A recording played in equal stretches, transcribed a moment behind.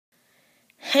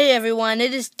Hey everyone,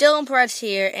 it is Dylan Perez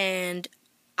here, and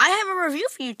I have a review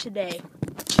for you today.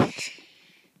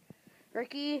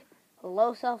 Ricky,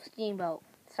 Hello Self Steamboat.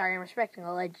 Sorry, I'm respecting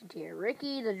a legend here.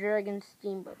 Ricky the Dragon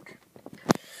Steamboat.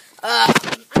 I'm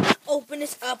gonna open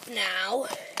this up now.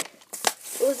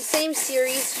 It was the same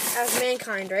series as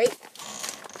Mankind, right?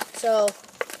 So,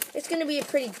 it's gonna be a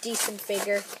pretty decent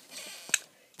figure.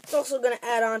 It's also gonna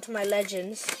add on to my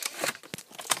legends.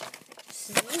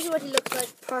 This is what he looks like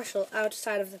partially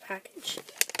outside of the package.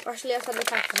 Partially outside the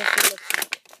package, that's what he looks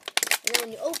like. And then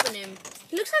when you open him,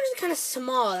 he looks actually kind of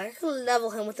small. I could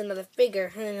level him with another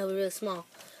figure, and then he'll be really small.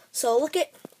 So look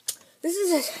at, this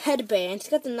is his headband. He's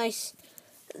got the nice,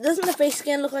 doesn't the face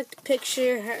scan look like the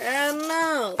picture? I don't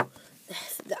know.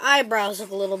 The eyebrows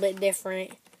look a little bit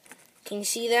different. Can you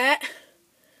see that?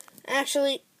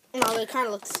 Actually, no, they kind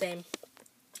of look the same.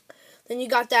 Then you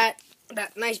got that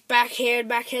nice back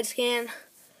head scan.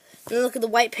 And then look at the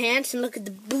white pants, and look at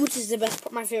the boots is the best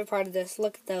part, my favorite part of this.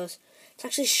 Look at those. It's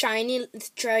actually shiny,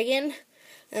 it's dragon.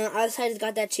 And on the other side it's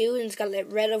got that too, and it's got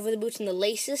like red over the boots and the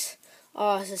laces.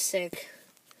 Oh, this is sick.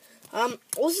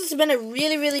 This has been a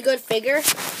really, really good figure.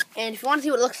 And if you want to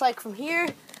see what it looks like from here,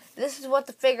 this is what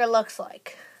the figure looks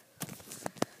like.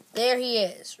 There he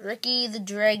is, Ricky the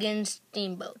Dragon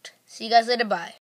Steamboat. See you guys later, bye.